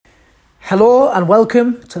Hello and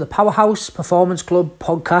welcome to the Powerhouse Performance Club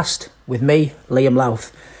podcast with me, Liam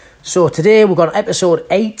Louth. So today we've got episode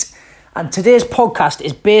 8 and today's podcast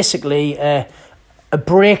is basically a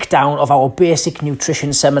breakdown of our basic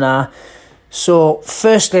nutrition seminar. So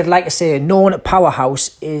firstly, I'd like to say no one at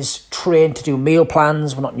Powerhouse is trained to do meal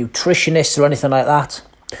plans. We're not nutritionists or anything like that.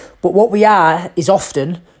 But what we are is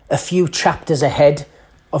often a few chapters ahead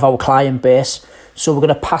of our client base. So we're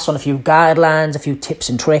going to pass on a few guidelines, a few tips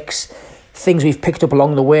and tricks, things we've picked up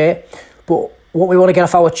along the way. But what we want to get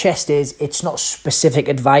off our chest is it's not specific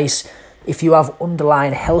advice. If you have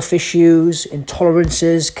underlying health issues,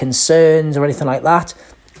 intolerances, concerns or anything like that,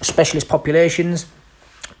 specialist populations,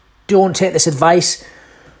 don't take this advice.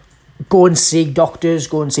 Go and see doctors,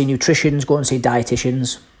 go and see nutritionists, go and see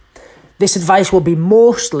dietitians. This advice will be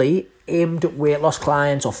mostly aimed at weight loss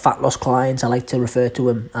clients or fat loss clients. I like to refer to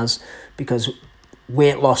them as, because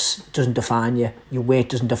weight loss doesn't define you, your weight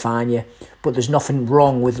doesn't define you, but there's nothing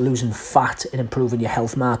wrong with losing fat and improving your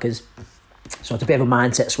health markers. So it's a bit of a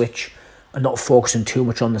mindset switch and not focusing too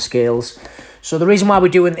much on the scales. So the reason why we're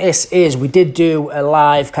doing this is we did do a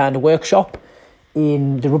live kind of workshop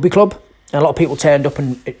in the rugby club, and a lot of people turned up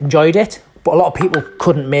and enjoyed it, but a lot of people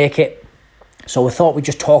couldn't make it. So we thought we'd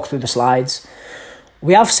just talk through the slides.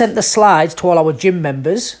 We have sent the slides to all our gym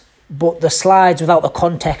members, but the slides without the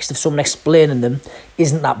context of someone explaining them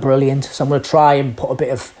isn't that brilliant. So I'm going to try and put a bit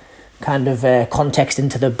of kind of context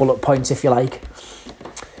into the bullet points, if you like.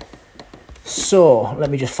 So let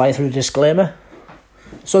me just fire through the disclaimer.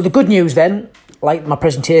 So the good news then, like my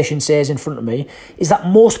presentation says in front of me, is that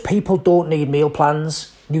most people don't need meal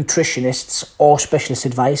plans, nutritionists or specialist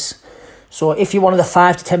advice. So if you're one of the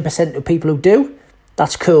 5 to 10% of people who do,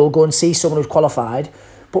 that's cool, go and see someone who's qualified.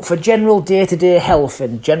 But for general day-to-day health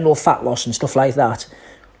and general fat loss and stuff like that,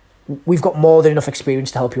 we've got more than enough experience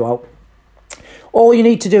to help you out. All you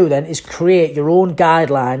need to do then is create your own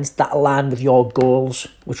guidelines that align with your goals,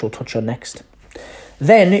 which we'll touch on next.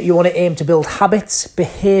 Then you want to aim to build habits,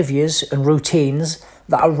 behaviours and routines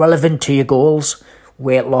that are relevant to your goals: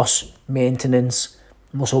 weight loss, maintenance,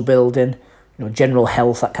 muscle building, general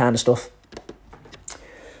health, that kind of stuff.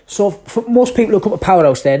 So for most people who come to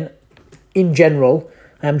Powerhouse then, in general,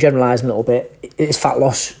 I'm generalising a little bit, it is fat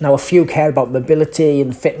loss. Now a few care about mobility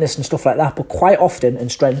and fitness and stuff like that, but quite often,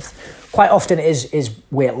 and strength, quite often it is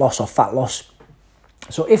weight loss or fat loss.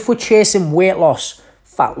 So if we're chasing weight loss,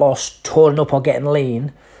 fat loss, toning up or getting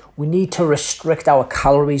lean, we need to restrict our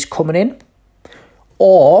calories coming in,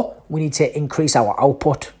 or we need to increase our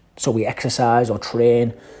output. So we exercise or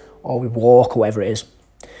train or we walk or whatever it is.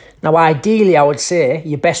 Now ideally I would say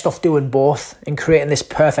you're best off doing both and creating this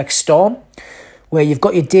perfect storm where you've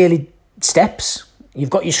got your daily steps, you've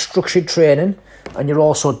got your structured training and you're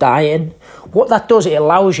also dieting. What that does, it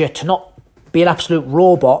allows you to not be an absolute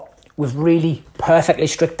robot with really perfectly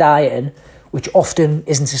strict dieting, which often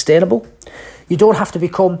isn't sustainable. You don't have to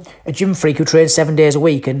become a gym freak who trains 7 days a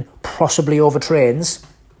week and possibly overtrains,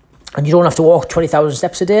 and you don't have to walk 20,000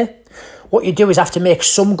 steps a day. What you do is have to make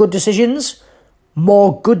some good decisions,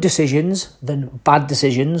 more good decisions than bad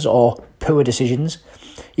decisions or poor decisions.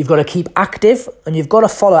 You've got to keep active and you've got to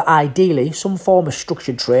follow, ideally, some form of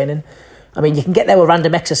structured training. I mean, you can get there with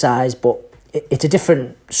random exercise, but it's a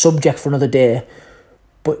different subject for another day.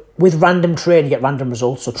 But with random training, you get random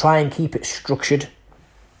results. So try and keep it structured.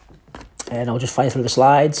 And I'll just fire through the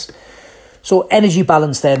slides. So energy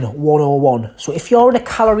balance then, 101. So if you're in a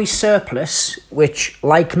calorie surplus, which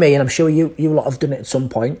like me, and I'm sure you lot have done it at some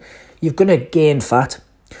point, you're going to gain fat.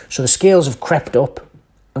 So the scales have crept up.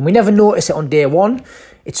 And we never notice it on day one.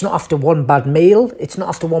 It's not after one bad meal. It's not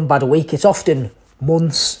after one bad week. It's often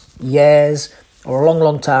months, years, or a long,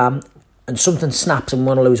 long time. And something snaps and we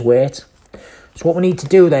want to lose weight. So what we need to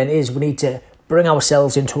do then is we need to bring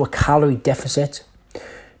ourselves into a calorie deficit.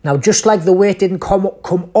 Now, just like the weight didn't come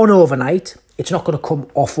on overnight, it's not going to come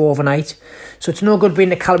off overnight. So it's no good being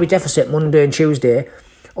in a calorie deficit Monday and Tuesday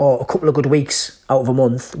or a couple of good weeks out of a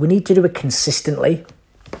month. We need to do it consistently.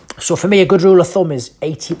 So for me, a good rule of thumb is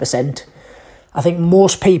 80%. I think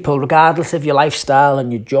most people, regardless of your lifestyle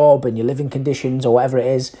and your job and your living conditions or whatever it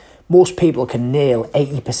is, most people can nail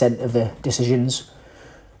 80% of the decisions.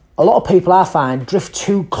 A lot of people, I find, drift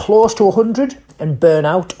too close to 100 and burn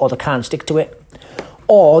out, or they can't stick to it.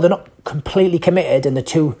 Or they're not completely committed and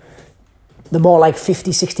they're more like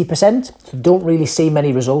 50, 60%. So don't really see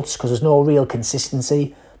many results because there's no real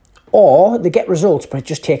consistency. Or they get results, but it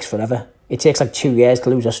just takes forever. It takes like 2 years to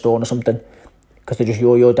lose a stone or something because they just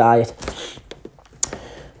yo-yo diet.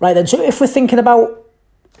 Right then, so if we're thinking about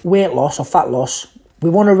weight loss or fat loss, we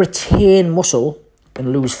want to retain muscle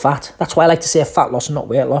and lose fat. That's why I like to say fat loss and not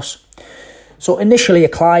weight loss. So initially a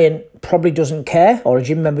client probably doesn't care, or a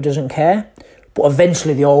gym member doesn't care, but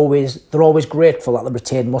eventually they're always grateful that they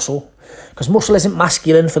retain muscle. Because muscle isn't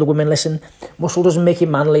masculine, for the women listen. Muscle doesn't make you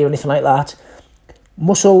manly or anything like that.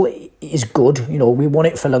 Muscle is good, you know, we want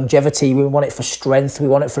it for longevity, we want it for strength, we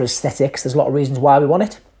want it for aesthetics. There's a lot of reasons why we want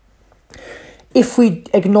it. If we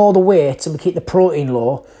ignore the weight and we keep the protein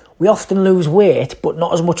low, we often lose weight, but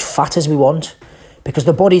not as much fat as we want, because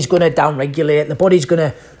the body's going to downregulate, the body's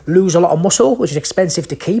going to lose a lot of muscle, which is expensive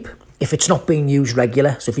to keep if it's not being used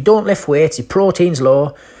regular. So if you don't lift weights, your protein's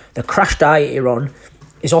low, the crash diet you're on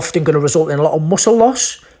is often going to result in a lot of muscle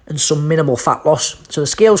loss and some minimal fat loss. So the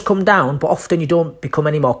scales come down, but often you don't become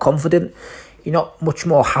any more confident. You're not much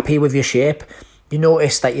more happy with your shape. You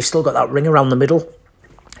notice that you've still got that ring around the middle.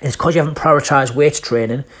 It's because you haven't prioritised weight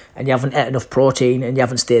training and you haven't ate enough protein and you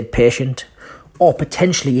haven't stayed patient. Or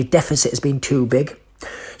potentially your deficit has been too big.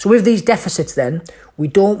 So with these deficits then, we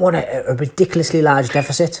don't want a ridiculously large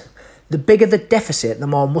deficit. The bigger the deficit, the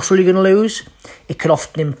more muscle you're going to lose. It can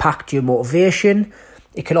often impact your motivation.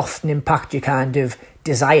 It can often impact your kind of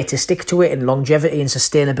desire to stick to it and longevity and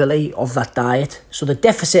sustainability of that diet. So the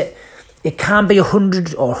deficit, it can be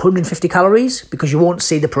 100 or 150 calories because you won't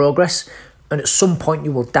see the progress, and at some point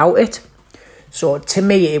you will doubt it. So to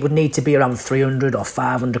me, it would need to be around 300 or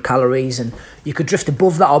 500 calories, and you could drift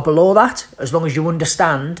above that or below that as long as you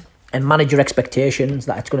understand and manage your expectations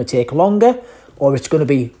that it's going to take longer or it's going to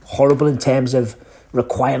be horrible in terms of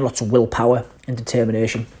requiring lots of willpower and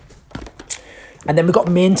determination. And then we've got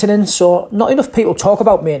maintenance. So not enough people talk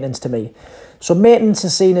about maintenance to me. So maintenance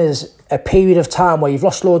is seen as a period of time where you've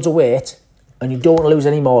lost loads of weight and you don't lose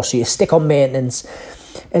any more. So you stick on maintenance.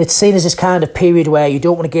 And it's seen as this kind of period where you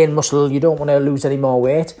don't want to gain muscle, you don't want to lose any more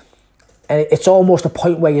weight. And it's almost a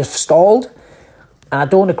point where you've stalled. And I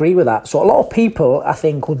don't agree with that. So a lot of people, I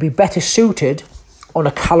think, would be better suited on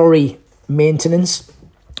a calorie maintenance.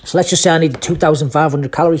 So let's just say I need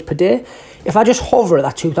 2,500 calories per day. If I just hover at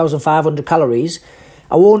that 2,500 calories,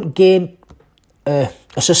 I won't gain a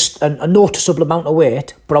noticeable amount of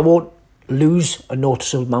weight, but I won't lose a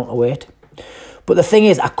noticeable amount of weight. But the thing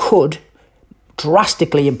is, I could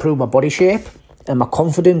drastically improve my body shape and my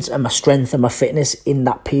confidence and my strength and my fitness in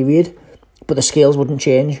that period, but the scales wouldn't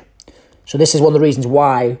change. So this is one of the reasons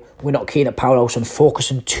why we're not keen at Powerhouse and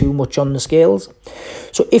focusing too much on the scales.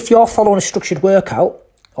 So if you're following a structured workout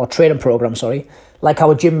or training program, like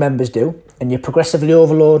our gym members do, and you're progressively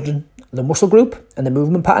overloading the muscle group and the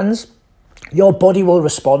movement patterns, your body will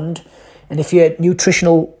respond. And if your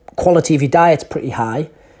nutritional quality of your diet's pretty high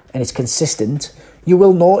and it's consistent, you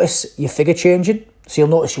will notice your figure changing. So you'll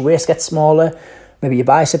notice your waist gets smaller, maybe your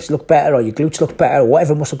biceps look better or your glutes look better or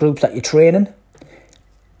whatever muscle groups that you're training.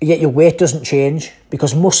 Yet your weight doesn't change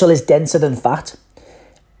because muscle is denser than fat.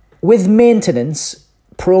 With maintenance,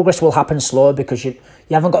 progress will happen slower because you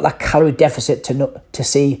haven't got that calorie deficit to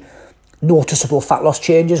see noticeable fat loss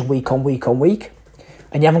changes week on week on week.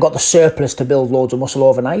 And you haven't got the surplus to build loads of muscle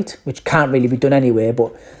overnight, which can't really be done anyway,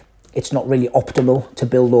 but it's not really optimal to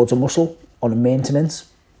build loads of muscle on a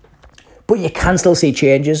maintenance. But you can still see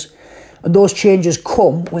changes. And those changes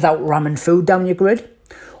come without ramming food down your grid,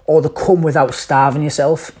 or they come without starving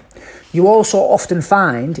yourself. You also often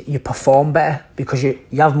find you perform better because you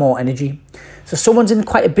have more energy. So someone's in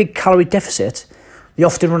quite a big calorie deficit, they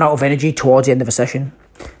often run out of energy towards the end of a session.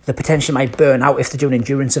 They potentially might burn out if they're doing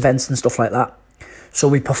endurance events and stuff like that. So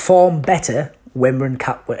we perform better when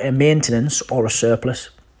we're in maintenance or a surplus.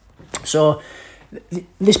 So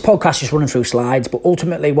this podcast is running through slides, but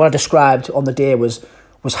ultimately what I described on the day was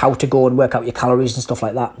how to go and work out your calories and stuff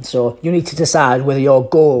like that. So you need to decide whether your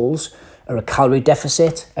goals are a calorie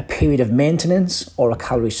deficit, a period of maintenance, or a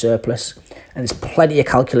calorie surplus. And there's plenty of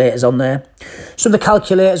calculators on there. Some of the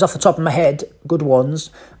calculators off the top of my head, good ones,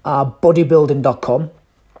 are bodybuilding.com.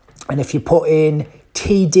 And if you put in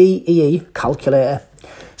TDEE calculator,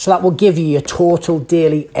 so that will give you your total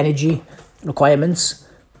daily energy requirements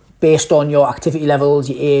based on your activity levels,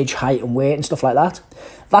 your age, height and weight and stuff like that.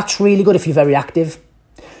 That's really good if you're very active,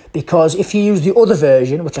 because if you use the other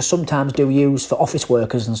version, which I sometimes do use for office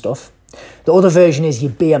workers and stuff, the other version is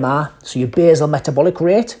your BMR, so your basal metabolic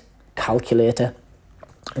rate calculator.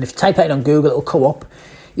 And if you type that in on Google, it'll come up.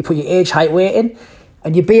 You put your age, height, weight in,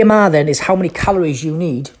 and your BMR then is how many calories you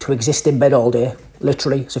need to exist in bed all day,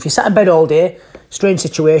 literally. So if you sat in bed all day, strange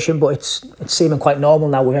situation, but it's seeming quite normal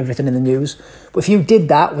now with everything in the news. But if you did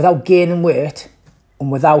that without gaining weight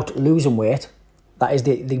and without losing weight, that is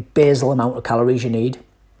the basal amount of calories you need.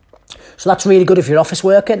 So that's really good if you're an office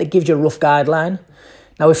worker, and it gives you a rough guideline.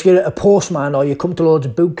 Now, if you're a postman or you come to loads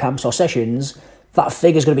of boot camps or sessions, that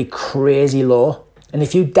figure's going to be crazy low. And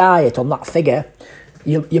if you diet on that figure,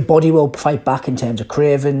 your body will fight back in terms of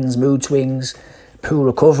cravings, mood swings, poor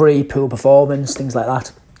recovery, poor performance, things like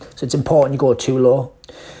that. So it's important you go too low.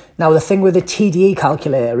 Now, the thing with the TDE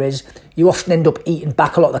calculator is you often end up eating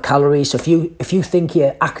back a lot of the calories. So if you think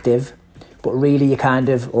you're active, but really you're kind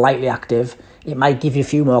of lightly active, it might give you a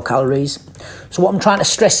few more calories. So what I'm trying to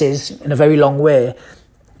stress is, in a very long way,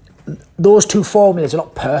 those two formulas are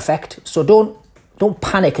not perfect. So don't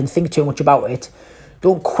panic and think too much about it.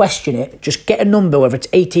 Don't question it. Just get a number, whether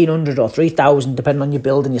it's 1,800 or 3,000, depending on your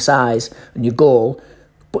build and your size and your goal.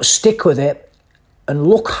 But stick with it and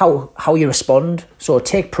look how you respond. So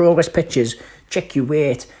take progress pictures, check your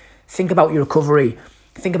weight, think about your recovery,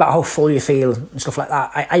 think about how full you feel and stuff like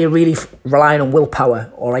that. Are you really relying on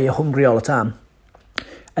willpower, or are you hungry all the time?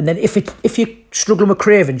 And then if you're struggling with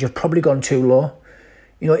cravings, you've probably gone too low.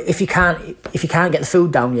 You know, if you can't get the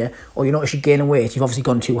food down you, or you notice you're gaining weight, you've obviously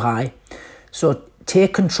gone too high. So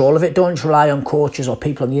take control of it. Don't just rely on coaches or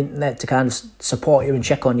people on the internet to kind of support you and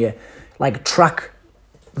check on you. Like, track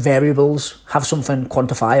variables, have something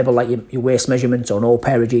quantifiable like your waist measurements or an old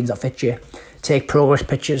pair of jeans that fit you. Take progress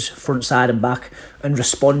pictures, front, side and back, and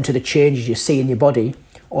respond to the changes you see in your body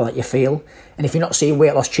or that you feel. And if you're not seeing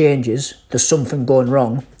weight loss changes, there's something going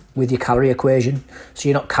wrong with your calorie equation. So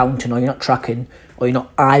you're not counting, or you're not tracking, or you're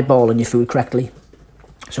not eyeballing your food correctly.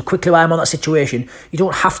 So quickly, while I'm on that situation, you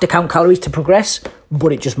don't have to count calories to progress,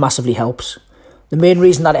 but it just massively helps. The main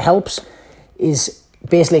reason that it helps is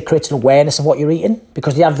basically it creates an awareness of what you're eating,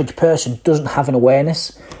 because the average person doesn't have an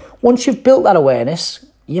awareness. Once you've built that awareness,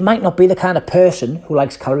 you might not be the kind of person who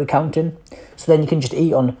likes calorie counting. So then you can just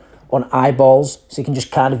eat on eyeballs. So you can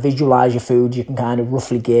just kind of visualize your food. You can kind of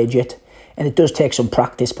roughly gauge it. And it does take some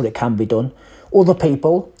practice, but it can be done. Other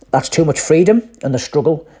people, that's too much freedom and they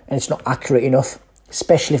struggle, and it's not accurate enough,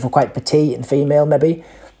 especially if we're quite petite and female maybe,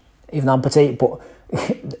 even though I'm petite. But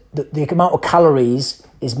the amount of calories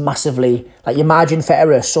is massively, like, your margin for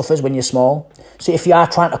error suffers when you're small. So if you are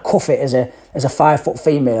trying to cuff it as a 5 foot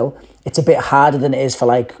female, it's a bit harder than it is for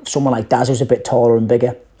like someone like Daz, who's a bit taller and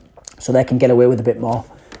bigger. So they can get away with a bit more.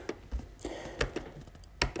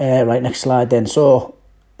 Right, next slide then. So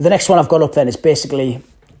the next one I've got up then is basically,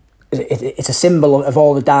 it's a symbol of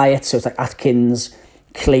all the diets. So it's like Atkins,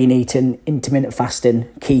 clean eating, intermittent fasting,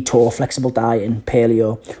 keto, flexible dieting,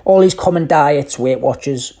 paleo, all these common diets, Weight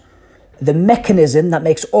Watchers. The mechanism that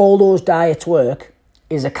makes all those diets work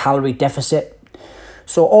is a calorie deficit.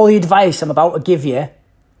 So all the advice I'm about to give you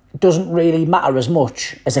doesn't really matter as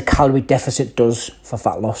much as a calorie deficit does for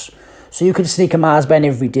fat loss. So you can sneak a Mars bar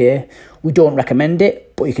every day. We don't recommend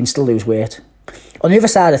it, but you can still lose weight. On the other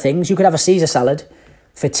side of things, you could have a Caesar salad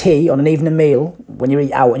for tea on an evening meal when you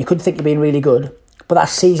eat out, and you could think you're being really good, but that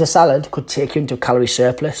Caesar salad could take you into a calorie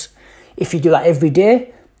surplus. If you do that every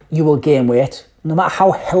day, you will gain weight, no matter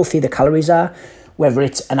how healthy the calories are, whether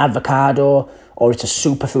it's an avocado or it's a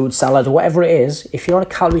superfood salad or whatever it is. If you're on a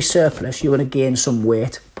calorie surplus, you're going to gain some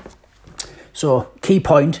weight. So key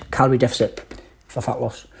point, calorie deficit for fat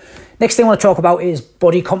loss. Next thing I want to talk about is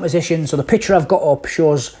body composition. So the picture I've got up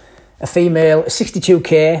shows a female at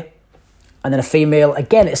 62k, and then a female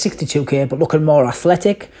again at 62k, but looking more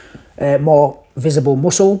athletic, more visible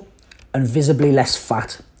muscle, and visibly less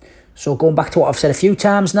fat. So going back to what I've said a few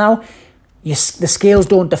times now, the scales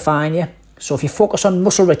don't define you. So if you focus on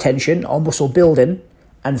muscle retention or muscle building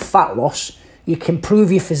and fat loss, you can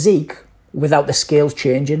improve your physique without the scales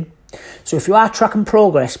changing. So if you are tracking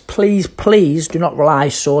progress, please do not rely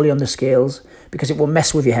solely on the scales, because it will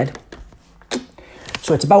mess with your head.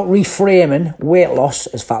 So it's about reframing weight loss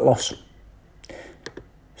as fat loss.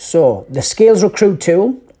 So the scales are a crude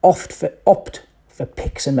tool, opt for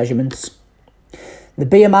pics and measurements. The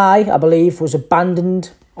BMI, I believe, was abandoned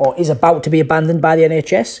or is about to be abandoned by the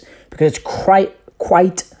NHS because it's quite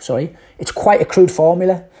a crude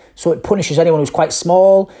formula. So it punishes anyone who's quite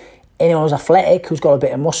small, anyone who's athletic, who's got a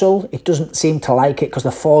bit of muscle. It doesn't seem to like it because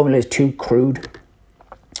the formula is too crude.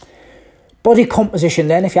 Body composition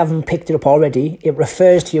then, if you haven't picked it up already, it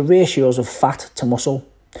refers to your ratios of fat to muscle.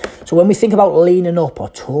 So when we think about leaning up or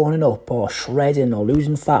toning up or shredding or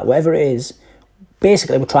losing fat, whatever it is,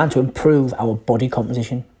 basically we're trying to improve our body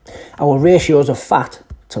composition, our ratios of fat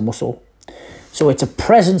to muscle. So it's a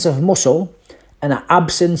presence of muscle and an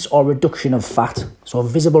absence or reduction of fat. So a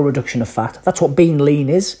visible reduction of fat. That's what being lean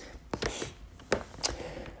is.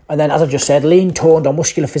 And then, as I've just said, lean, toned or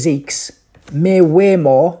muscular physiques may weigh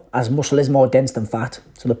more as muscle is more dense than fat.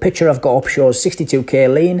 So the picture I've got up shows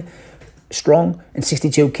 62k lean, strong, and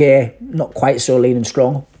 62k not quite so lean and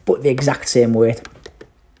strong, but the exact same weight.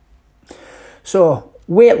 So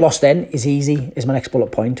weight loss then is easy, is my next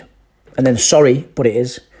bullet point. And then sorry, but it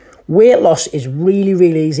is. Weight loss is really,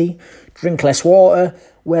 really easy. drink less water,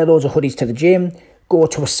 wear loads of hoodies to the gym, go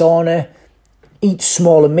to a sauna, eat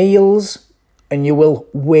smaller meals, and you will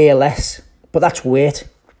weigh less. But that's weight.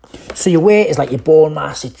 So your weight is like your bone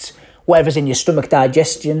mass, it's whatever's in your stomach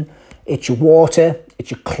digestion, it's your water,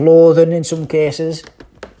 it's your clothing in some cases.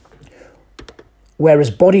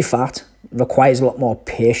 Whereas body fat requires a lot more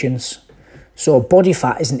patience. So body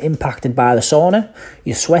fat isn't impacted by the sauna,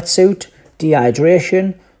 your sweatsuit,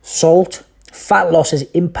 dehydration, salt. Fat loss is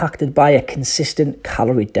impacted by a consistent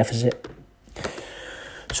calorie deficit.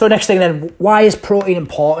 So next thing then, why is protein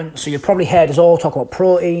important? So you've probably heard us all talk about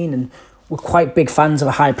protein, and we're quite big fans of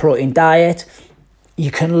a high protein diet.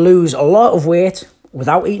 You can lose a lot of weight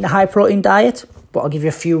without eating a high protein diet, but I'll give you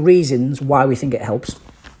a few reasons why we think it helps.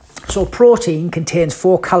 So protein contains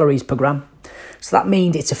 4 calories per gram. So that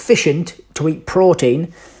means it's efficient to eat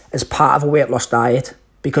protein as part of a weight loss diet,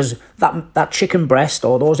 because that chicken breast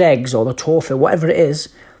or those eggs or the tofu, whatever it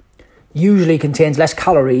is, usually contains less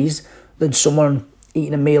calories than someone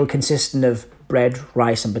eating a meal consisting of bread,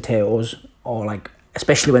 rice and potatoes, or like,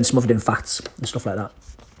 especially when smothered in fats and stuff like that.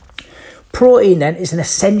 Protein then is an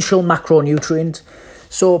essential macronutrient.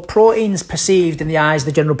 So protein's perceived in the eyes of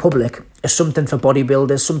the general public as something for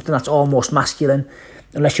bodybuilders, something that's almost masculine,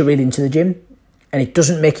 unless you're really into the gym. And it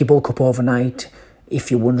doesn't make you bulk up overnight,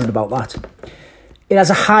 if you're wondering about that. It has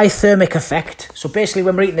a high thermic effect. So basically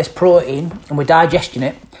when we're eating this protein and we're digesting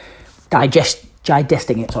it,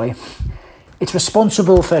 it's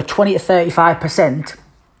responsible for 20 to 35%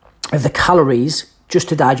 of the calories just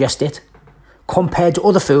to digest it, compared to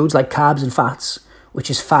other foods like carbs and fats, which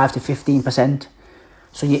is 5 to 15%.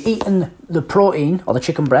 So you're eating the protein or the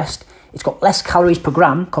chicken breast, it's got less calories per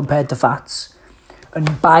gram compared to fats,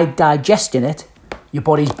 and by digesting it, your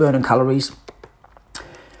body's burning calories.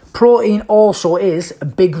 Protein also is a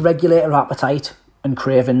big regulator of appetite and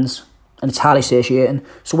cravings, and it's highly satiating.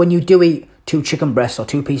 So when you do eat 2 chicken breasts or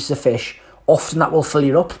 2 pieces of fish, often that will fill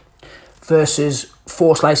you up, versus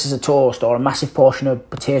 4 slices of toast or a massive portion of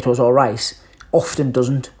potatoes or rice often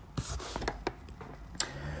doesn't.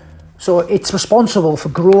 So it's responsible for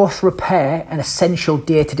growth, repair and essential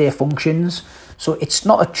day-to-day functions. So it's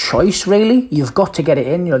not a choice really, you've got to get it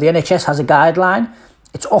in. You know, the NHS has a guideline,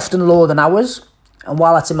 it's often lower than ours, and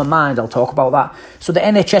while that's in my mind I'll talk about that. So the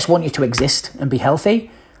NHS want you to exist and be healthy.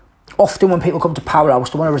 Often when people come to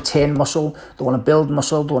Powerhouse, they want to retain muscle, they want to build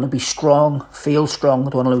muscle, they want to be strong, feel strong,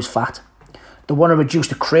 they want to lose fat. They want to reduce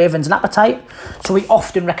the cravings and appetite. So we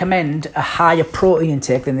often recommend a higher protein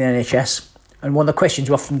intake than the NHS. And one of the questions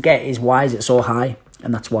we often get is, why is it so high?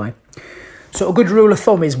 And that's why. So a good rule of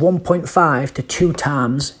thumb is 1.5 to 2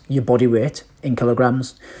 times your body weight in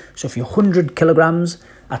kilograms. So if you're 100 kilograms,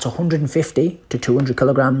 that's 150 to 200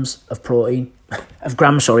 kilograms of protein,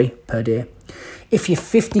 per day. If you're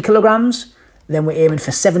 50 kilograms, then we're aiming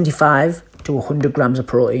for 75 to 100 grams of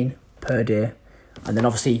protein per day. And then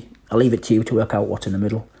obviously, I'll leave it to you to work out what's in the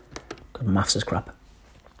middle, because maths is crap.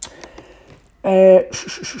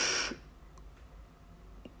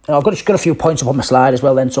 I've got a few points up on my slide as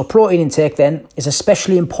well then. So protein intake then is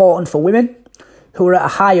especially important for women who are at a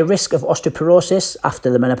higher risk of osteoporosis after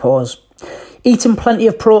the menopause. Eating plenty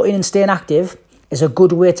of protein and staying active is a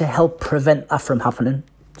good way to help prevent that from happening.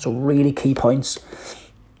 So really key points.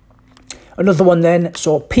 Another one then,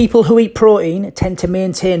 so people who eat protein tend to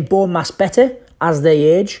maintain bone mass better as they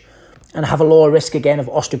age and have a lower risk again of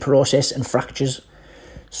osteoporosis and fractures.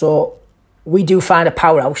 So we do find a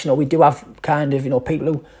Powerhouse, we do have kind of, people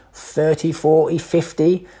who 30, 40,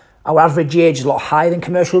 50, our average age is a lot higher than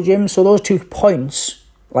commercial gyms. So those 2 points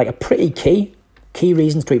are pretty key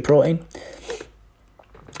reasons to eat protein.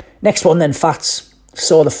 Next one then, fats.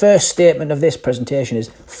 So the first statement of this presentation is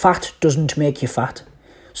fat doesn't make you fat.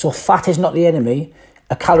 So fat is not the enemy.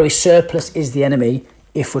 A calorie surplus is the enemy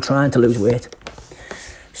if we're trying to lose weight.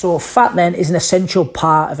 So fat then is an essential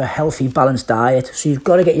part of a healthy, balanced diet. So you've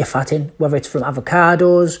got to get your fat in, whether it's from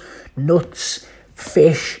avocados, nuts,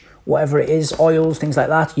 fish, whatever it is, oils, things like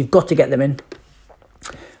that. You've got to get them in.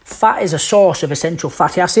 Fat is a source of essential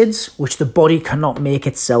fatty acids, which the body cannot make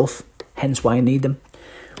itself, hence why you need them.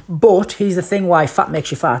 But here's the thing why fat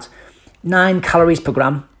makes you fat. 9 calories per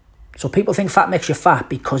gram. So people think fat makes you fat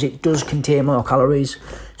because it does contain more calories.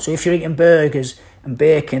 So if you're eating burgers and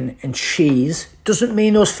bacon and cheese, doesn't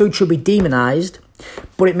mean those foods should be demonised,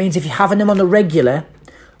 but it means if you're having them on the regular,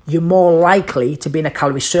 you're more likely to be in a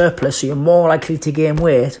calorie surplus, so you're more likely to gain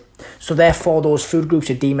weight. So therefore those food groups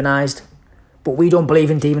are demonised. But we don't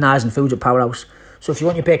believe in demonising foods at Powerhouse. So if you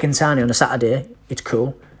want your bacon sarnie on a Saturday, it's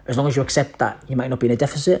cool, as long as you accept that you might not be in a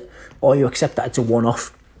deficit, or you accept that it's a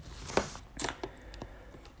one-off.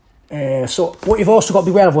 So what you've also got to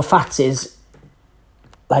be aware of with fats is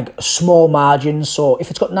like small margins. So if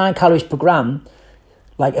it's got 9 calories per gram,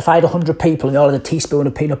 like if I had 100 people and they all had a teaspoon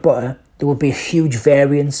of peanut butter, there would be a huge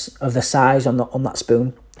variance of the size on that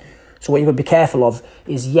spoon. So what you've got to be careful of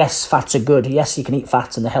is, yes, fats are good. Yes, you can eat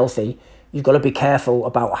fats and they're healthy. You've got to be careful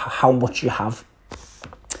about how much you have.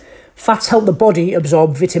 Fats help the body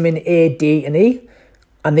absorb vitamin A, D and E,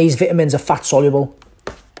 and these vitamins are fat soluble.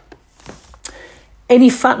 Any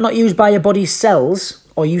fat not used by your body's cells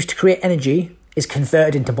or used to create energy is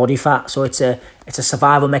converted into body fat. So it's a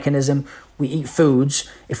survival mechanism. We eat foods.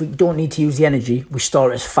 If we don't need to use the energy, we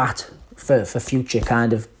store it as fat for future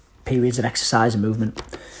kind of periods of exercise and movement.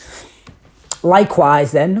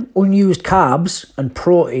 Likewise then, unused carbs and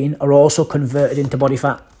protein are also converted into body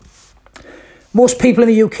fat. Most people in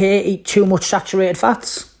the UK eat too much saturated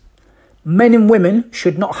fats. Men and women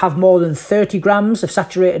should not have more than 30 grams of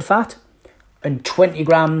saturated fat and 20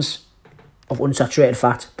 grams of unsaturated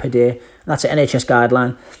fat per day. And that's an NHS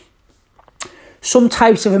guideline. Some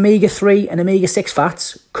types of omega-3 and omega-6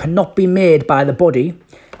 fats cannot be made by the body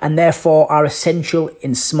and therefore are essential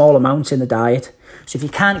in small amounts in the diet. So if you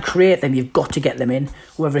can't create them, you've got to get them in,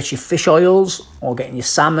 whether it's your fish oils or getting your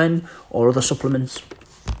salmon or other supplements.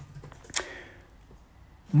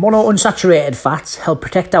 Monounsaturated fats help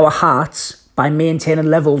protect our hearts by maintaining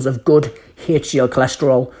levels of good HDL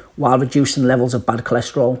cholesterol while reducing levels of bad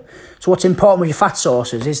cholesterol. So what's important with your fat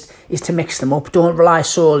sources is to mix them up. Don't rely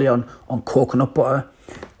solely on coconut butter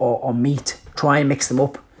or meat. Try and mix them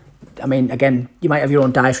up. I mean, again, you might have your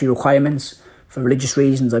own dietary requirements for religious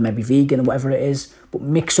reasons, or maybe vegan or whatever it is, but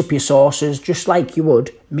mix up your sources just like you would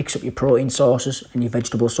mix up your protein sources and your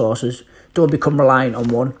vegetable sources. Don't become reliant on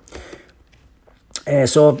one.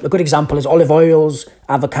 So a good example is olive oils,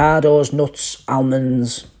 avocados, nuts,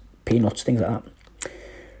 almonds, peanuts, things like that.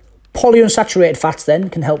 Polyunsaturated fats then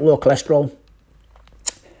can help lower cholesterol.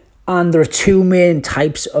 And there are 2 main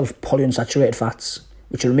types of polyunsaturated fats,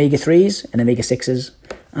 which are omega-3s and omega-6s.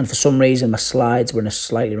 And for some reason, my slides were in a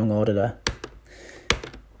slightly wrong order there.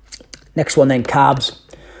 Next one then, carbs.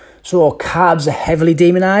 So carbs are heavily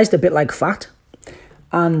demonized, a bit like fat.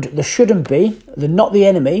 And they shouldn't be. They're not the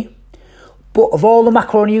enemy. But of all the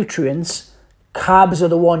macronutrients, carbs are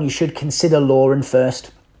the one you should consider lowering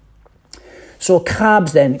first. So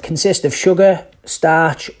carbs then consist of sugar,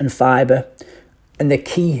 starch and fibre, and they're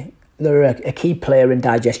a key player in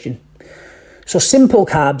digestion. So simple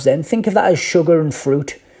carbs then, think of that as sugar and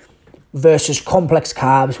fruit versus complex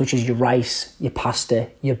carbs, which is your rice, your pasta,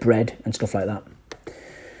 your bread and stuff like that.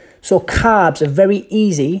 So carbs are very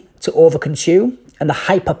easy to overconsume and they're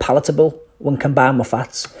hyper-palatable when combined with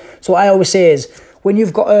fats. So what I always say is, when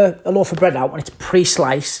you've got a loaf of bread out and it's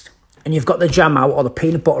pre-sliced and you've got the jam out or the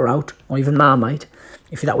peanut butter out or even Marmite,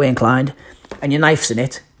 if you're that way inclined, and your knife's in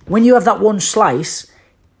it, when you have that one slice,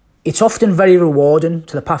 it's often very rewarding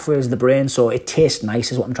to the pathways of the brain, so it tastes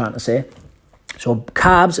nice is what I'm trying to say. So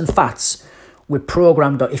carbs and fats, we're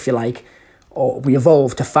programmed, if you like, or we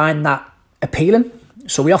evolved to find that appealing.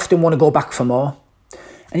 So we often want to go back for more.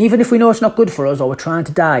 And even if we know it's not good for us or we're trying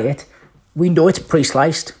to diet, we know it's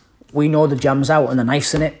pre-sliced. We know the jam's out and the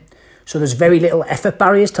knife's in it. So there's very little effort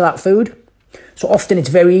barriers to that food. So often it's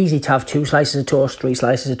very easy to have 2 slices of toast, 3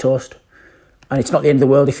 slices of toast. And it's not the end of the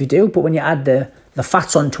world if you do, but when you add the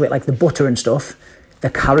fats onto it, like the butter and stuff, the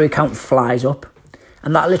calorie count flies up.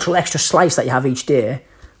 And that little extra slice that you have each day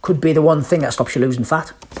could be the one thing that stops you losing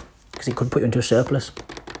fat, because it could put you into a surplus.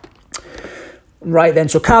 Right then,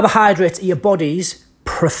 so carbohydrates are your body's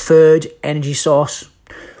preferred energy source,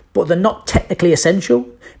 but they're not technically essential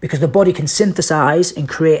because the body can synthesize and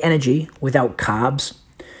create energy without carbs.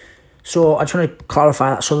 So I just want to clarify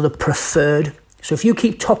that. So they're preferred. So if you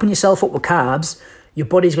keep topping yourself up with carbs, your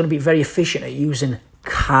body's going to be very efficient at using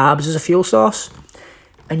carbs as a fuel source,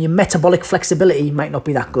 and your metabolic flexibility might not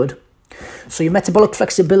be that good. So your metabolic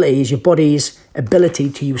flexibility is your body's ability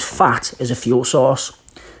to use fat as a fuel source.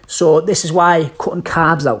 So this is why cutting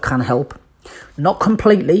carbs out can help. Not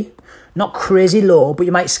completely, not crazy low, but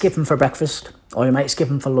you might skip them for breakfast, or you might skip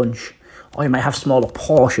them for lunch, or you might have smaller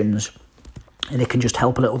portions, and it can just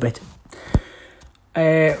help a little bit.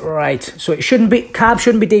 Right, so carbs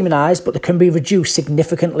shouldn't be demonized, but they can be reduced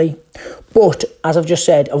significantly. But as I've just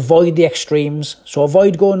said, avoid the extremes. So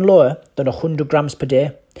avoid going lower than 100 grams per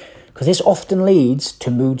day, because this often leads to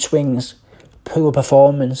mood swings, poor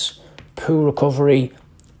performance, poor recovery,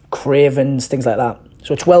 cravings, things like that.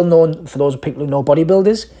 So it's well known for those people who know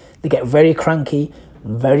bodybuilders, they get very cranky,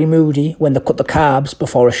 very moody when they cut the carbs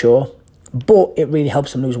before a show, but it really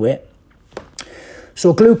helps them lose weight.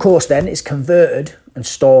 So glucose then is converted and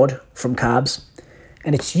stored from carbs,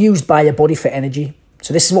 and it's used by your body for energy.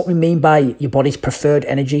 So this is what we mean by your body's preferred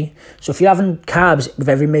energy. So if you're having carbs with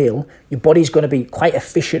every meal, your body's going to be quite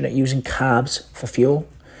efficient at using carbs for fuel.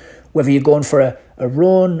 Whether you're going for a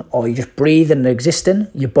run or you're just breathing and existing,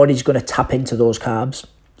 your body's going to tap into those carbs.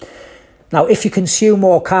 Now, if you consume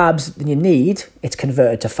more carbs than you need, it's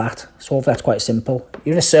converted to fat. So that's quite simple.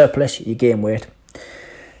 You're in a surplus, you gain weight.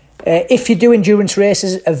 If you do endurance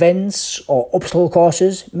races, events or obstacle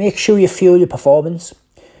courses, make sure you fuel your performance.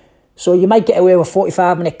 So you might get away with a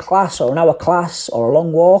 45-minute class or an hour class or a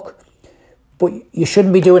long walk, but you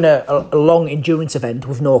shouldn't be doing a long endurance event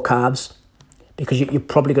with no carbs, because you're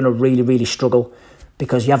probably going to really, really struggle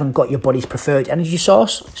because you haven't got your body's preferred energy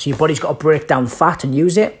source. So your body's got to break down fat and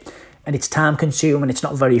use it, and it's time consuming, it's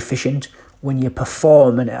not very efficient when you're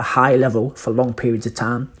performing at a high level for long periods of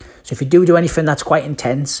time. So if you do anything that's quite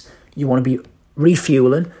intense, you want to be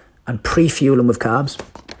refueling and pre-fueling with carbs.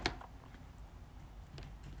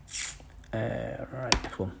 Right,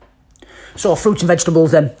 next one. So fruits and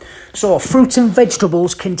vegetables then. So fruits and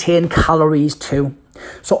vegetables contain calories too.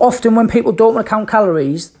 So often when people don't want to count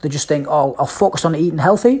calories, they just think, oh, I'll focus on eating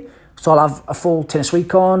healthy. So I'll have a full tin of sweet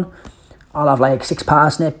corn. I'll have like 6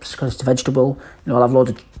 parsnips because it's a vegetable. I'll have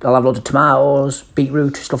loads of tomatoes,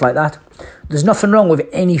 beetroot, stuff like that. There's nothing wrong with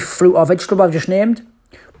any fruit or vegetable I've just named,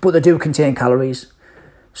 but they do contain calories.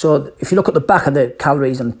 So if you look at the back of the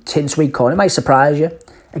calories on tin sweet corn, it might surprise you.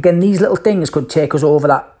 Again, these little things could take us over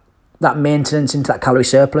that maintenance into that calorie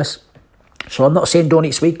surplus. So I'm not saying don't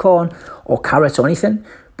eat sweet corn or carrots or anything,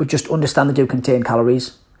 but just understand they do contain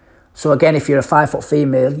calories. So again, if you're a 5-foot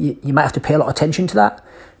female, you might have to pay a lot of attention to that.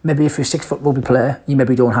 Maybe if you're a 6-foot rugby player, you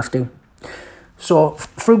maybe don't have to. So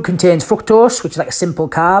fruit contains fructose, which is like a simple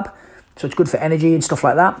carb. So it's good for energy and stuff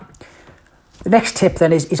like that. The next tip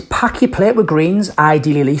then is pack your plate with greens,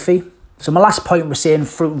 ideally leafy. So my last point was saying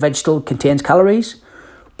fruit and vegetable contains calories.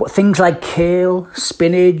 But things like kale,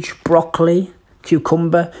 spinach, broccoli,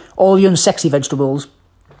 cucumber, all the unsexy vegetables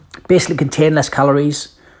basically contain less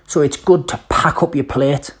calories. So it's good to pack up your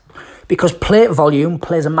plate, because plate volume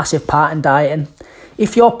plays a massive part in dieting.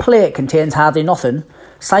 If your plate contains hardly nothing,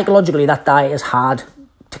 psychologically that diet is hard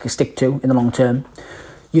to stick to in the long term.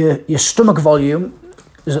 Your stomach volume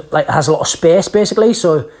has a lot of space basically,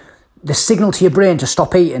 so the signal to your brain to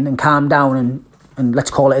stop eating and calm down and let's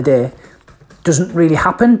call it a day doesn't really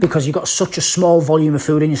happen because you've got such a small volume of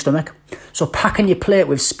food in your stomach. So packing your plate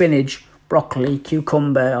with spinach, broccoli,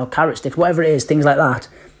 cucumber or carrot sticks, whatever it is, things like that,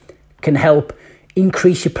 can help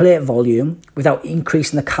increase your plate volume without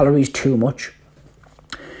increasing the calories too much.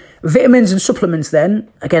 Vitamins and supplements then,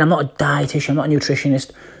 again, I'm not a dietitian, I'm not a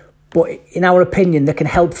nutritionist, but in our opinion, they can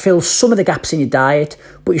help fill some of the gaps in your diet,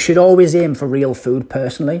 but you should always aim for real food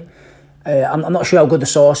personally. I'm not sure how good the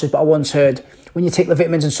source is, but I once heard when you take the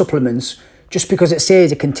vitamins and supplements, just because it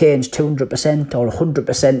says it contains 200% or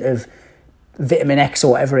 100% of vitamin X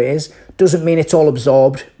or whatever it is, doesn't mean it's all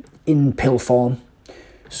absorbed in pill form.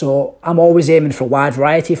 So I'm always aiming for a wide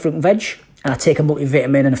variety of fruit and veg, and I take a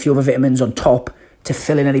multivitamin and a few other vitamins on top to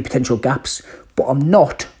fill in any potential gaps, but I'm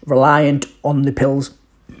not reliant on the pills.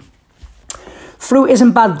 Fruit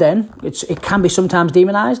isn't bad then, it can be sometimes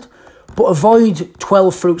demonised, but avoid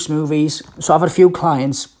 12 fruit smoothies. So I've had a few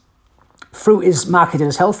clients, fruit is marketed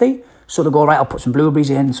as healthy, so they go, right, I'll put some blueberries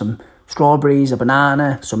in, some strawberries, a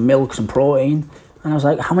banana, some milk, some protein. And I was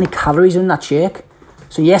like, how many calories are in that shake?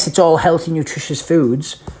 So yes, it's all healthy, nutritious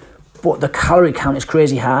foods, but the calorie count is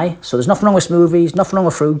crazy high. So there's nothing wrong with smoothies, nothing wrong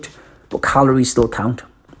with fruit, but calories still count.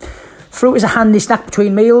 Fruit is a handy snack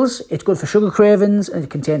between meals. It's good for sugar cravings and it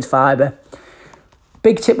contains fibre.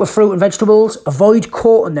 Big tip with fruit and vegetables, avoid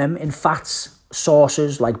coating them in fats,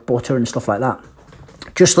 sauces like butter and stuff like that.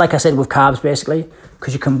 Just like I said with carbs basically,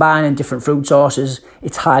 because you combine in different fruit sources,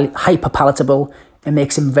 it's hyper palatable and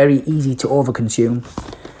makes them very easy to overconsume.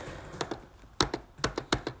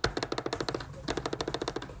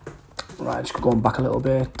 Right, just going back a little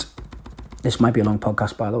bit. This might be a long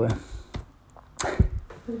podcast, by the way. What are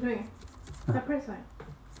you doing? That press line.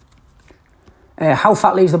 How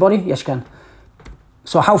fat leaves the body? Yes, you can.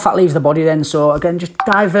 So how fat leaves the body then? So again, just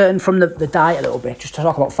diverting from the diet a little bit, just to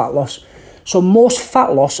talk about fat loss. So most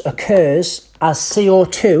fat loss occurs as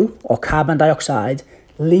CO2 or carbon dioxide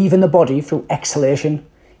leaving the body through exhalation.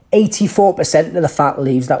 84% of the fat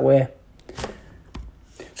leaves that way.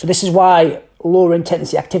 So this is why lower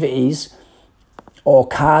intensity activities or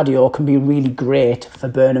cardio can be really great for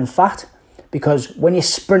burning fat, because when you're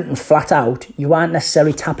sprinting flat out, you aren't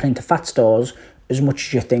necessarily tapping into fat stores as much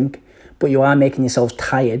as you think, but you are making yourselves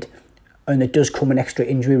tired, and it does come an extra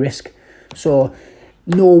injury risk. So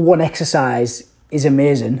no one exercise is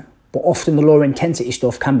amazing, but often the lower intensity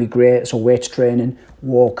stuff can be great. So weights training,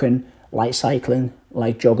 walking, light cycling,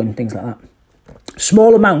 like jogging, things like that.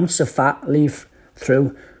 Small amounts of fat leave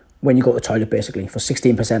through when you go to the toilet, basically, for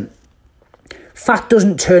 16%. Fat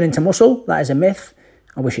doesn't turn into muscle. That is a myth.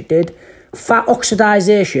 I wish it did. Fat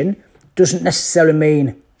oxidization doesn't necessarily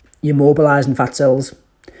mean you're mobilizing fat cells.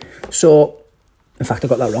 So, in fact, I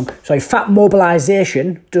got that wrong. Sorry, fat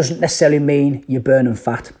mobilization doesn't necessarily mean you're burning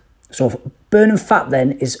fat. So, burning fat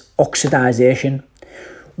then is oxidization.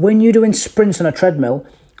 When you're doing sprints on a treadmill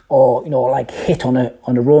or, like HIIT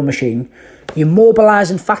on a row machine, you're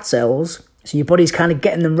mobilizing fat cells, so your body's kind of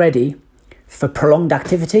getting them ready for prolonged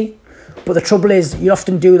activity. But the trouble is, you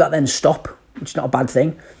often do that then stop, which is not a bad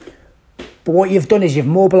thing. But what you've done is you've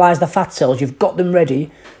mobilised the fat cells, you've got them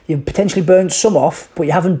ready, you've potentially burned some off, but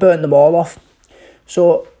you haven't burnt them all off.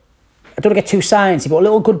 So, I don't want to get too sciencey,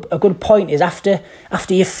 but a good point is after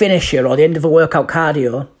you finish it or the end of a workout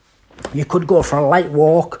cardio, you could go for a light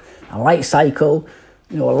walk, a light cycle,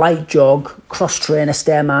 a light jog, cross-train, a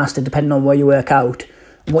Stairmaster, depending on where you work out.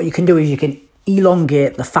 And what you can do is you can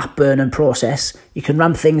elongate the fat burning process, you can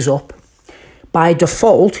ramp things up. By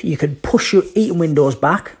default, you can push your eating windows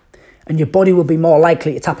back, and your body will be more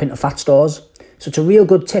likely to tap into fat stores. So it's a real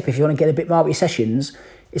good tip if you want to get a bit more out of your sessions,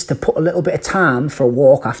 is to put a little bit of time for a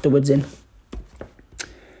walk afterwards in.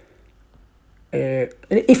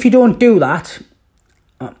 If you don't do that,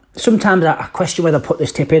 sometimes I question whether I put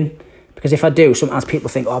this tip in, because if I do, sometimes people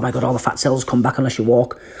think, oh my God, all the fat cells come back unless you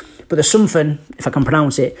walk. But there's something, if I can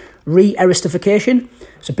pronounce it, re-eristification.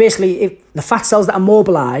 So basically, if the fat cells that are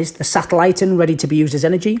mobilised, they're satelliting, ready to be used as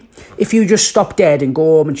energy. If you just stop dead and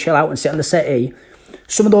go home and chill out and sit on the settee,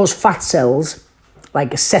 some of those fat cells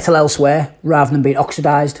like settle elsewhere rather than being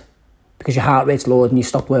oxidised because your heart rate's lowered and you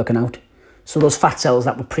stopped working out. So those fat cells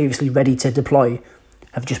that were previously ready to deploy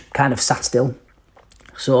have just kind of sat still.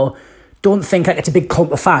 So don't think like it's a big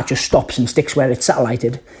clump of fat just stops and sticks where it's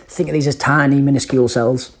satellited. Think of these as tiny, minuscule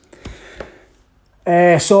cells.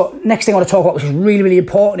 So next thing I want to talk about, which is really, really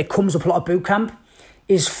important, it comes up a lot of boot camp,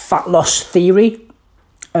 is fat loss theory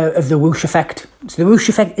of the whoosh effect. So the whoosh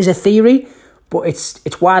effect is a theory, but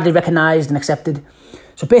it's widely recognised and accepted.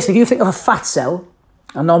 So basically, if you think of a fat cell,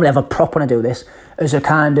 I normally have a prop when I do this, as a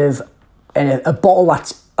kind of a bottle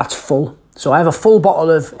that's full. So I have a full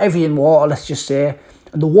bottle of Evian water, let's just say,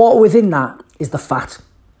 and the water within that is the fat.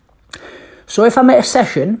 So if I'm at a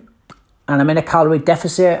session and I'm in a calorie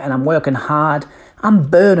deficit and I'm working hard, I'm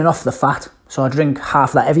burning off the fat. So I drink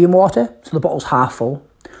half that Evian water, so the bottle's half full.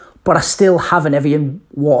 But I still have an Evian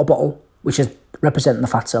water bottle, which is representing the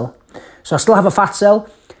fat cell. So I still have a fat cell.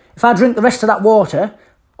 If I drink the rest of that water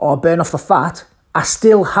or burn off the fat, I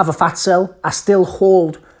still have a fat cell. I still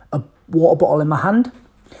hold a water bottle in my hand.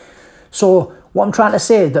 So what I'm trying to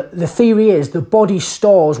say is that the theory is the body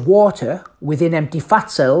stores water within empty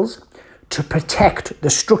fat cells to protect the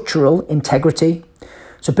structural integrity.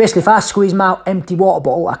 So basically, if I squeeze my empty water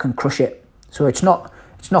bottle, I can crush it. So it's not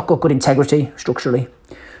got good integrity structurally.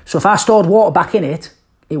 So if I stored water back in it,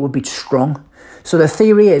 it would be strong. So the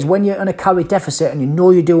theory is when you're in a calorie deficit and you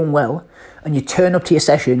know you're doing well, and you turn up to your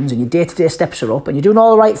sessions and your day-to-day steps are up, and you're doing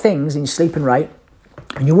all the right things and you're sleeping right,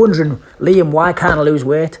 and you're wondering, Liam, why can't I lose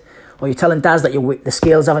weight? Or you're telling Daz that the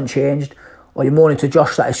scales haven't changed, or you're moaning to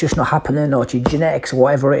Josh that it's just not happening, or it's your genetics, or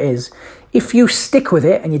whatever it is. If you stick with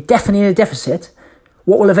it and you're definitely in a deficit,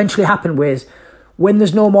 what will eventually happen is when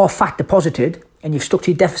there's no more fat deposited and you've stuck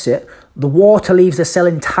to your deficit, the water leaves the cell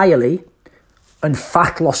entirely and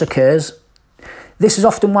fat loss occurs. This is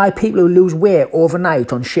often why people who lose weight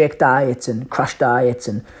overnight on shake diets and crash diets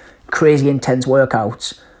and crazy intense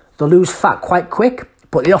workouts, they'll lose fat quite quick,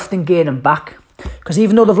 but they often gain them back. Because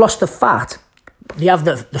even though they've lost the fat, they have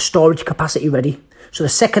the storage capacity ready. So the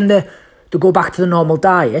second they go back to the normal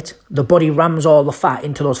diet, the body rams all the fat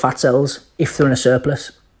into those fat cells if they're in a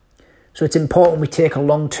surplus. So it's important we take a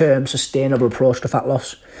long-term sustainable approach to fat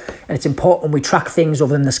loss. And it's important we track things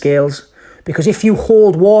other than the scales. Because if you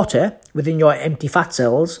hold water within your empty fat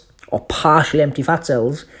cells, or partially empty fat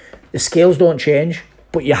cells, the scales don't change,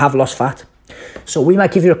 but you have lost fat. So we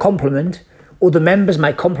might give you a compliment, other members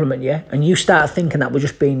might compliment you, and you start thinking that we're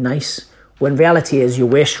just being nice, when reality is your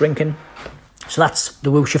waist shrinking. So that's the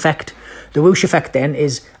whoosh effect. The whoosh effect then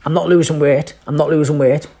is, I'm not losing weight, and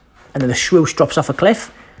then the swoosh drops off a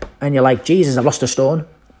cliff, and you're like, Jesus, I've lost a stone.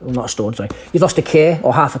 Well, not a stone, sorry. You've lost a K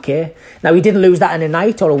or half a K. Now, you didn't lose that in a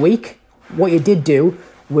night or a week. What you did do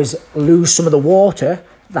was lose some of the water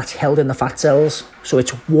that's held in the fat cells. So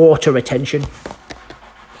it's water retention.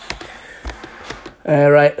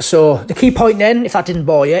 Right, so the key point then, if that didn't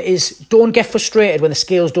bore you, is don't get frustrated when the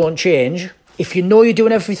scales don't change. If you know you're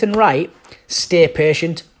doing everything right, stay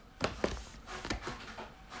patient.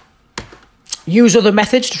 Use other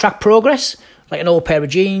methods to track progress. like an old pair of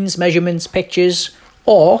jeans, measurements, pictures,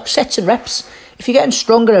 or sets and reps. If you're getting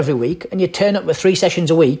stronger every week and you turn up with 3 sessions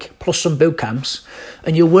a week, plus some boot camps,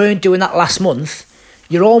 and you weren't doing that last month,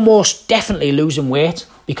 you're almost definitely losing weight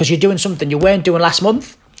because you're doing something you weren't doing last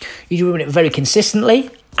month. You're doing it very consistently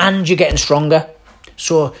and you're getting stronger.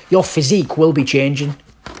 So your physique will be changing.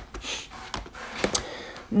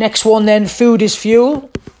 Next one then, food is fuel.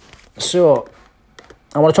 So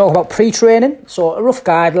I want to talk about pre-training. So a rough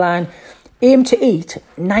guideline, aim to eat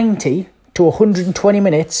 90 to 120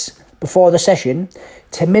 minutes before the session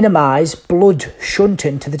to minimise blood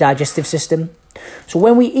shunting to the digestive system. So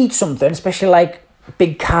when we eat something, especially like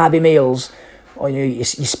big carby meals, or your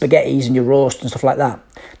spaghettis and your roast and stuff like that,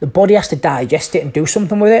 the body has to digest it and do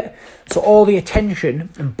something with it. So all the attention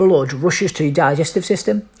and blood rushes to your digestive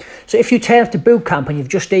system. So if you turn up to boot camp and you've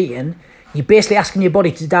just eaten, you're basically asking your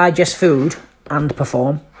body to digest food and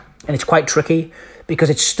perform. And it's quite tricky because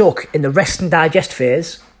it's stuck in the rest and digest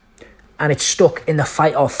phase and it's stuck in the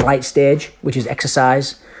fight or flight stage, which is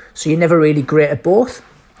exercise. So you're never really great at both.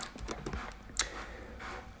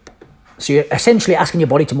 So you're essentially asking your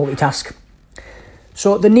body to multitask.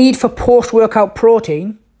 So the need for post-workout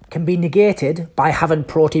protein can be negated by having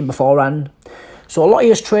protein beforehand. So a lot of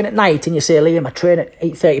you train at night and you say, Liam, I train at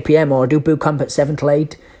 8:30 p.m. or I do boot camp at 7 till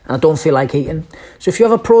 8 and I don't feel like eating. So if you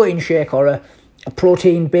have a protein shake or a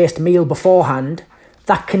protein-based meal beforehand,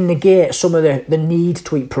 that can negate some of the need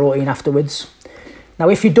to eat protein afterwards. Now,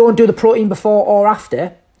 if you don't do the protein before or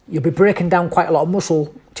after, you'll be breaking down quite a lot of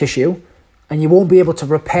muscle tissue and you won't be able to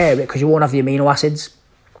repair it because you won't have the amino acids.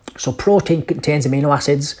 So protein contains amino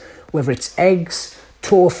acids, whether it's eggs,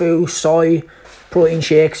 tofu, soy, protein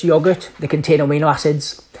shakes, yogurt, they contain amino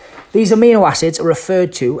acids. These amino acids are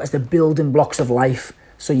referred to as the building blocks of life,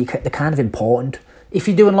 so they're kind of important. If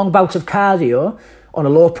you're doing long bouts of cardio on a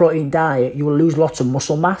low protein diet, you will lose lots of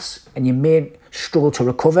muscle mass and you may struggle to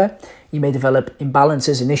recover. You may develop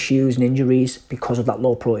imbalances and issues and injuries because of that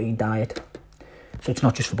low protein diet. So it's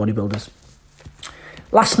not just for bodybuilders.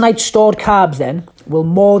 Last night's stored carbs then will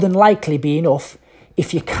more than likely be enough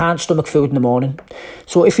if you can't stomach food in the morning.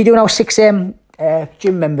 So if you're doing our 6 a.m.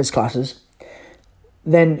 Gym members classes,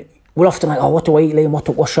 then we're often like, oh, what do I eat, Liam?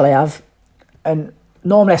 What shall I have? And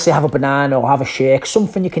normally I say have a banana or have a shake,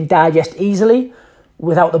 something you can digest easily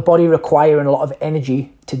without the body requiring a lot of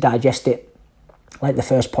energy to digest it, like the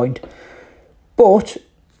first point. But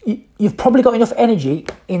you've probably got enough energy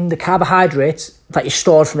in the carbohydrates that you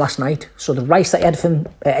stored from last night. So the rice that you had from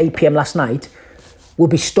 8 p.m. last night will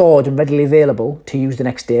be stored and readily available to use the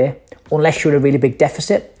next day, unless you're in a really big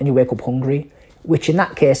deficit and you wake up hungry, which in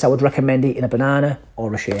that case I would recommend eating a banana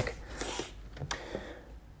or a shake.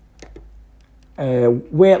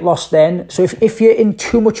 Weight loss then. So if you're in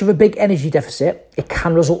too much of a big energy deficit, it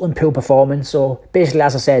can result in poor performance. So basically,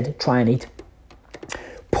 as I said, try and eat.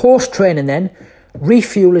 Post-training then,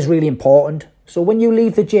 refuel is really important. So when you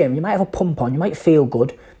leave the gym, you might have a pump on, you might feel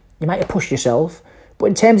good, you might have pushed yourself, but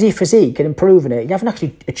in terms of your physique and improving it, you haven't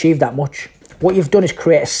actually achieved that much. What you've done is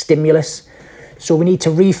create a stimulus. So we need to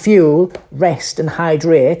refuel, rest and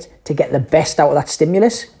hydrate to get the best out of that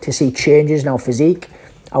stimulus, to see changes in our physique,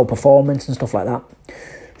 our performance and stuff like that.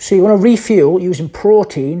 So you want to refuel using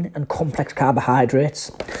protein and complex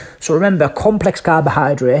carbohydrates. So remember, complex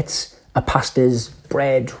carbohydrates are pastas,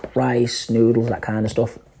 bread, rice, noodles, that kind of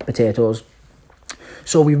stuff, potatoes.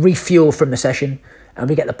 So we refuel from the session and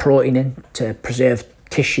we get the protein in to preserve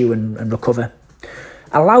tissue and recover.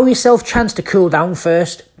 Allow yourself chance to cool down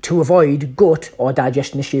first to avoid gut or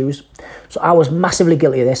digestion issues. So I was massively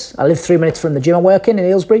guilty of this. I live 3 minutes from the gym I work in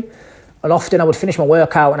Aylesbury, and often I would finish my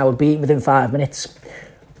workout and I would be eating within 5 minutes.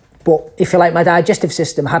 But if you like, my digestive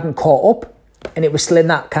system hadn't caught up and it was still in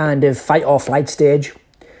that kind of fight or flight stage.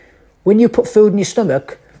 When you put food in your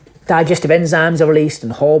stomach, digestive enzymes are released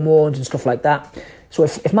and hormones and stuff like that. So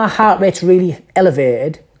if my heart rate's really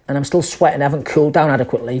elevated and I'm still sweating, I haven't cooled down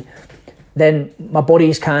adequately, then my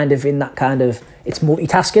body's kind of in that kind of, it's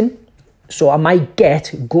multitasking. So I might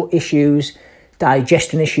get gut issues,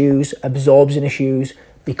 digestion issues, absorption issues,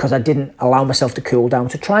 because I didn't allow myself to cool down.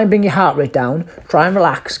 So try and bring your heart rate down, try and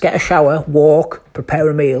relax, get a shower, walk, prepare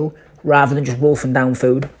a meal, rather than just wolfing down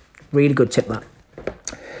food. Really good tip, that.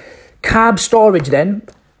 Carb storage then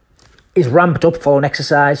is ramped up following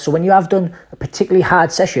exercise. So when you have done a particularly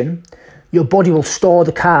hard session, your body will store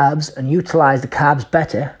the carbs and utilise the carbs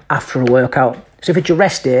better after a workout. So if it's your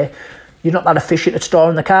rest day, you're not that efficient at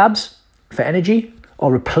storing the carbs for energy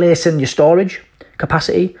or replacing your storage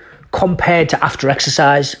capacity compared to after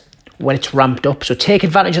exercise when it's ramped up. So take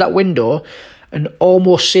advantage of that window and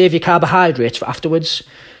almost save your carbohydrates for afterwards.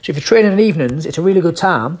 So if you're training in the evenings, it's a really good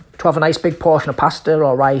time to have a nice big portion of pasta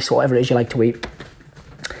or rice or whatever it is you like to eat.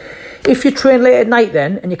 If you train late at night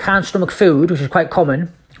then and you can't stomach food, which is quite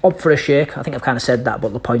common, opt for a shake. I think I've kind of said that,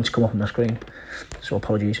 but the points come up on the screen, so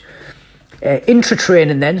apologies.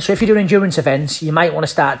 Intra-training then, so if you're doing endurance events, you might want to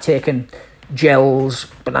start taking gels,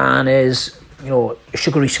 bananas,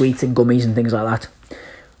 sugary sweets and gummies and things like that.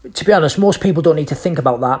 To be honest, most people don't need to think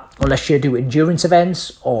about that unless you do endurance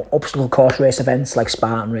events or obstacle course race events like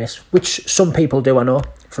Spartan Race, which some people do, I know,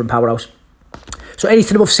 from Powerhouse. So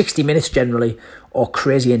anything above 60 minutes generally, or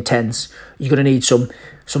crazy intense, you're going to need some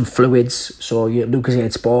fluids, so your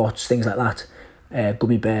Lucozade Sports, things like that,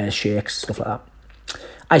 gummy bears, shakes, stuff like that.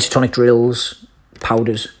 Isotonic drills,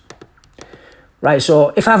 powders. Right, so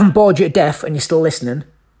if I haven't bored you to death and you're still listening,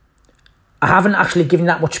 I haven't actually given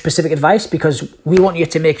that much specific advice because we want you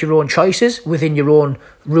to make your own choices within your own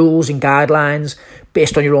rules and guidelines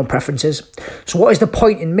based on your own preferences. So what is the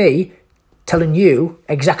point in me telling you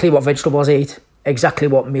exactly what vegetables I eat, exactly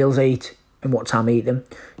what meals I eat and what time I eat them?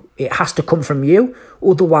 It has to come from you,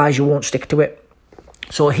 otherwise you won't stick to it.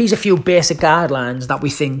 So here's a few basic guidelines that we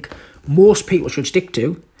think most people should stick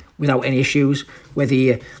to without any issues, whether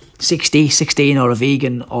you're 60, 16 or a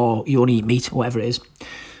vegan or you only eat meat, whatever it is.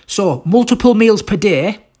 So, multiple meals per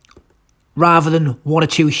day rather than 1 or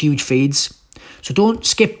 2 huge feeds. So don't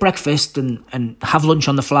skip breakfast and have lunch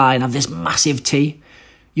on the fly and have this massive tea.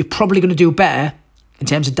 You're probably going to do better in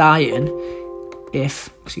terms of dieting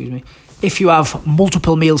if you have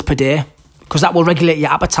multiple meals per day, because that will regulate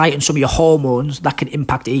your appetite and some of your hormones that can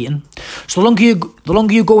impact eating. So the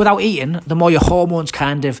longer you go without eating, the more your hormones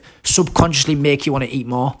kind of subconsciously make you want to eat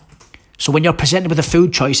more. So when you're presented with a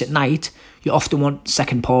food choice at night, you often want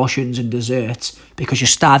second portions and desserts because you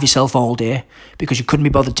starve yourself all day because you couldn't be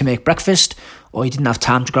bothered to make breakfast or you didn't have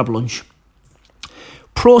time to grab lunch.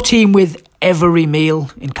 Protein with every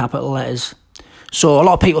meal in capital letters. So a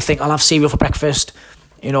lot of people think I'll have cereal for breakfast,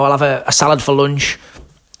 I'll have a salad for lunch,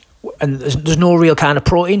 and there's no real kind of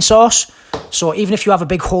protein source. So even if you have a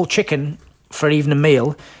big whole chicken for an evening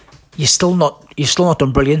meal, you're still not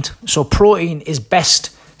done brilliant. So protein is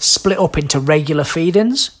best split up into regular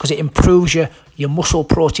feedings because it improves your muscle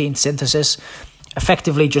protein synthesis,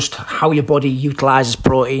 effectively just how your body utilises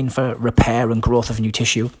protein for repair and growth of new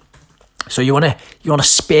tissue. So you want to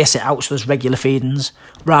space it out so there's regular feedings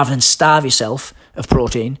rather than starve yourself of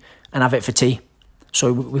protein and have it for tea.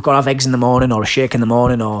 So we've got to have eggs in the morning or a shake in the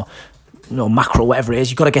morning or mackerel, whatever it is.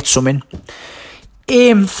 You've got to get some in.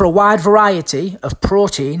 Aim for a wide variety of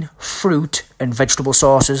protein, fruit and vegetable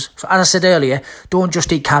sources. So as I said earlier, don't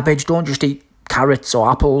just eat cabbage, don't just eat carrots or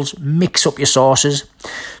apples, mix up your sources.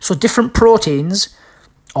 So different proteins,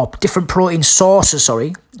 or different protein sources,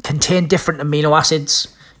 contain different amino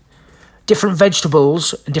acids. Different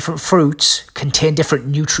vegetables and different fruits contain different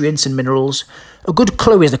nutrients and minerals. A good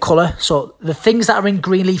clue is the colour. So the things that are in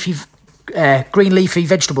green leafy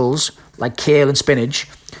vegetables, like kale and spinach,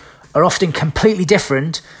 are often completely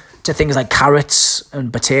different to things like carrots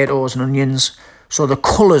and potatoes and onions. So the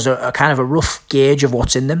colours are kind of a rough gauge of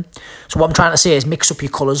what's in them. So what I'm trying to say is mix up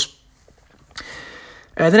your colours.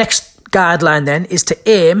 The next guideline then is to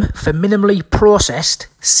aim for minimally processed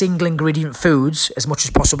single ingredient foods as much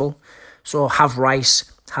as possible. So have rice,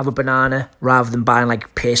 have a banana, rather than buying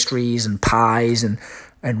like pastries and pies and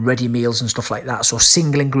ready meals and stuff like that. So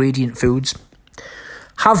single ingredient foods.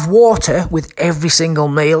 Have water with every single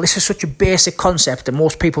meal. This is such a basic concept and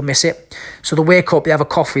most people miss it. So they wake up, they have a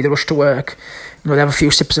coffee, they rush to work, they have a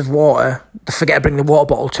few sips of water, they forget to bring the water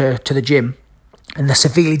bottle to the gym, and they're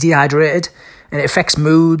severely dehydrated, and it affects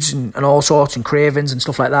moods and all sorts and cravings and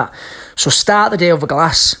stuff like that. So start the day with a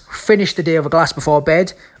glass, finish the day with a glass before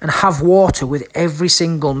bed, and have water with every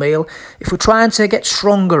single meal. If we're trying to get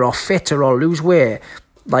stronger or fitter or lose weight,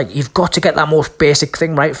 you've got to get that most basic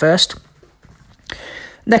thing right first.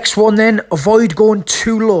 Next one then, avoid going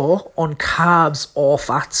too low on carbs or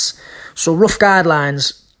fats. So rough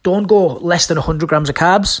guidelines, don't go less than 100 grams of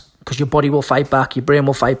carbs because your body will fight back, your brain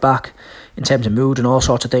will fight back in terms of mood and all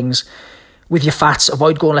sorts of things. With your fats,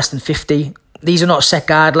 avoid going less than 50. These are not set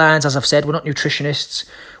guidelines, as I've said. We're not nutritionists,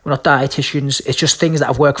 we're not dietitians. It's just things that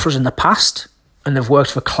have worked for us in the past and they've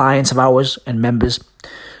worked for clients of ours and members.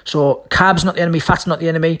 So carbs not the enemy, fats not the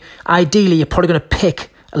enemy. Ideally, you're probably going to pick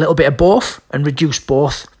a little bit of both and reduce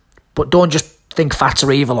both. But don't just think fats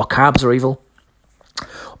are evil or carbs are evil.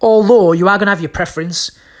 Although you are going to have your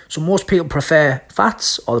preference. So most people prefer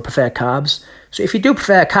fats or they prefer carbs. So if you do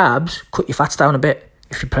prefer carbs, cut your fats down a bit.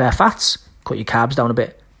 If you prefer fats, cut your carbs down a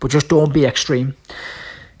bit. But just don't be extreme.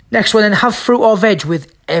 Next one then, have fruit or veg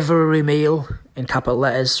with every meal in capital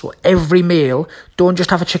letters. So every meal, don't just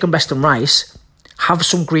have a chicken breast and rice. Have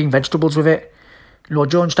some green vegetables with it. Don't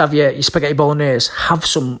just have your spaghetti bolognese. Have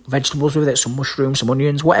some vegetables with it, some mushrooms, some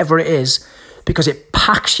onions, whatever it is, because it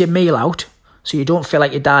packs your meal out so you don't feel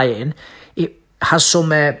like you're dieting. It has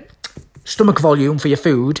some stomach volume for your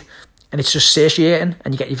food, and it's just satiating,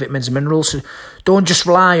 and you get your vitamins and minerals. So don't just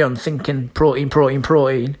rely on thinking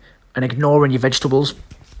protein, and ignoring your vegetables.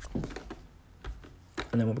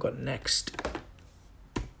 And then what we've got next.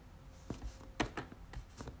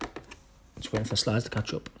 Just waiting for the slides to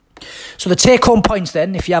catch up. So the take-home points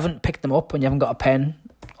then, if you haven't picked them up and you haven't got a pen,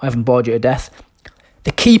 I haven't bored you to death.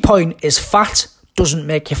 The key point is fat doesn't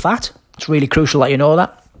make you fat. It's really crucial that you know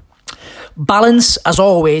that. Balance, as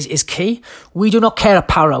always, is key. We do not care a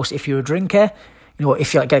powerhouse if you're a drinker,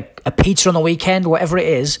 if you get a pizza on the weekend, whatever it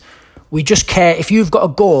is. We just care if you've got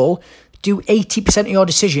a goal, do 80% of your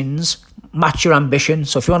decisions match your ambition.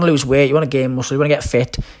 So if you want to lose weight, you want to gain muscle, you want to get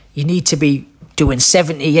fit, you need to be doing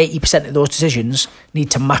 70-80% of those decisions need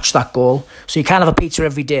to match that goal. So you can't have a pizza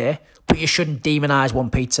every day, but you shouldn't demonise one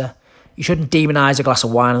pizza. You shouldn't demonise a glass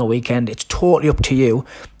of wine on the weekend. It's totally up to you,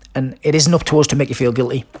 and it isn't up to us to make you feel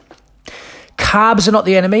guilty. Carbs are not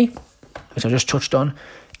the enemy, which I just touched on.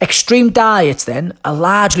 Extreme diets, then, are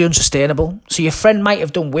largely unsustainable. So your friend might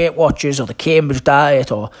have done Weight Watchers or the Cambridge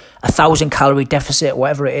diet or 1,000-calorie deficit,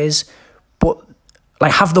 whatever it is. But,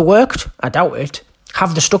 have they worked? I doubt it.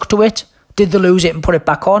 Have they stuck to it? Did they lose it and put it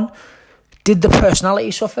back on? Did the personality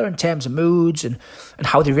suffer in terms of moods and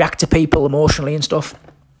how they react to people emotionally and stuff?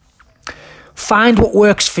 Find what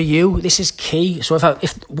works for you. This is key. So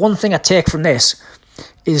if one thing I take from this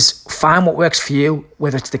is find what works for you,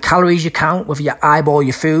 whether it's the calories you count, whether you eyeball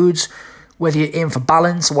your foods, whether you aim for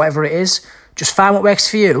balance, whatever it is. Just find what works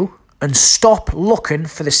for you and stop looking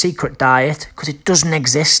for the secret diet, because it doesn't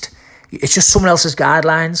exist. It's just someone else's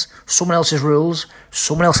guidelines, someone else's rules,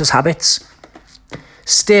 someone else's habits.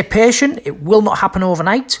 Stay patient. It will not happen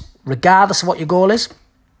overnight, regardless of what your goal is.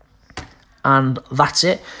 And that's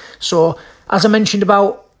it. So, as I mentioned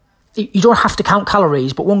about, you don't have to count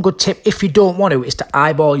calories, but one good tip, if you don't want to, is to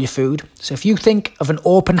eyeball your food. So if you think of an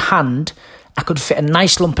open hand, I could fit a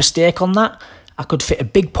nice lump of steak on that. I could fit a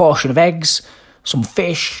big portion of eggs, some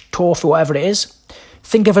fish, tofu, whatever it is.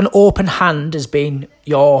 Think of an open hand as being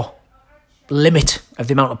your limit of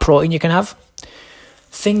the amount of protein you can have.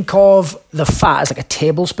 Think of the fat as like a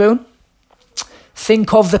tablespoon.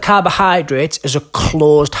 Think of the carbohydrates as a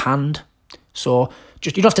closed hand. So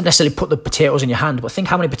you don't have to necessarily put the potatoes in your hand, but think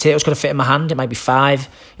how many potatoes could fit in my hand. It might be 5,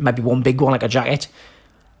 it might be one big one like a jacket.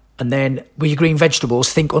 And then with your green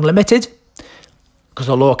vegetables, think unlimited, because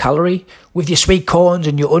they're low calorie. With your sweet corns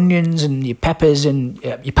and your onions and your peppers and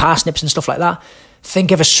your parsnips and stuff like that,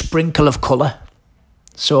 think of a sprinkle of colour.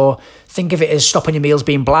 So think of it as stopping your meals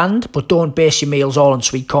being bland, but don't base your meals all on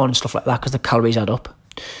sweet corn and stuff like that, because the calories add up.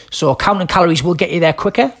 So counting calories will get you there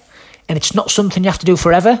quicker, and it's not something you have to do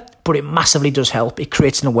forever, but it massively does help. It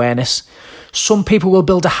creates an awareness. Some people will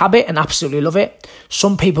build a habit and absolutely love it.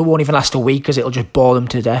 Some people won't even last a week because it'll just bore them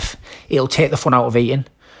to death. It'll take the fun out of eating.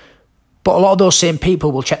 But a lot of those same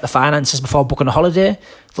people will check the finances before booking a holiday.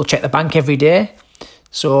 They'll check the bank every day.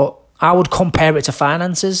 So I would compare it to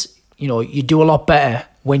finances. You do a lot better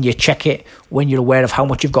when you check it, when you're aware of how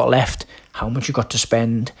much you've got left, how much you've got to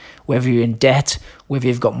spend, whether you're in debt, whether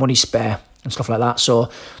you've got money spare and stuff like that. So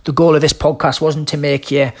the goal of this podcast wasn't to make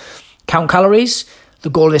you count calories. The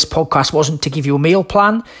goal of this podcast wasn't to give you a meal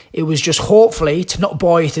plan. It was just hopefully to not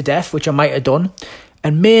bore you to death, which I might have done,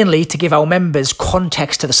 and mainly to give our members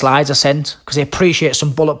context to the slides I sent, because they appreciate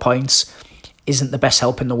some bullet points isn't the best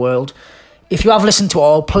help in the world. If you have listened to it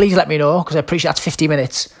all, please let me know, because I appreciate that's 50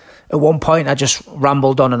 minutes. At one point, I just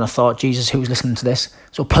rambled on and I thought, Jesus, who's listening to this?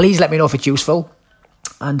 So please let me know if it's useful.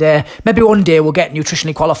 And maybe one day we'll get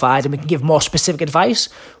nutritionally qualified and we can give more specific advice.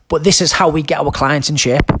 But this is how we get our clients in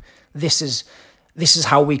shape. This is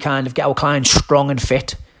how we kind of get our clients strong and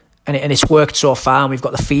fit. And it's worked so far, and we've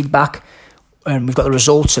got the feedback and we've got the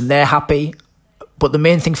results and they're happy. But the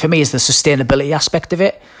main thing for me is the sustainability aspect of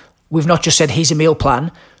it. We've not just said, here's a meal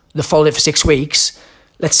plan. They followed it for 6 weeks.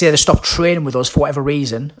 Let's say they stopped training with us for whatever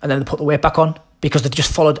reason, and then they put the weight back on because they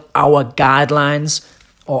just followed our guidelines,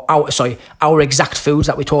 or our exact foods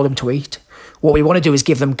that we told them to eat. What we want to do is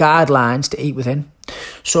give them guidelines to eat within.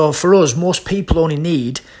 So for us, most people only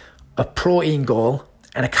need a protein goal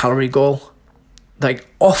and a calorie goal. Like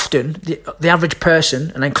often, the average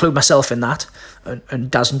person, and I include myself in that,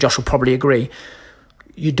 and Daz and Josh will probably agree,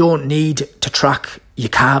 you don't need to track your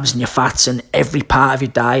carbs and your fats and every part of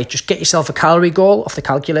your diet. Just get yourself a calorie goal off the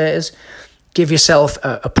calculators. Give yourself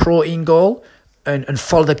a protein goal and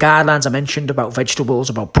follow the guidelines I mentioned about vegetables,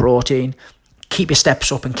 about protein. keep your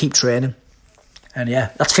steps up and keep training. And yeah,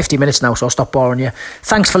 that's 50 minutes now, so I'll stop boring you.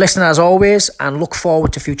 Thanks for listening as always, and look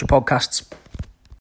forward to future podcasts.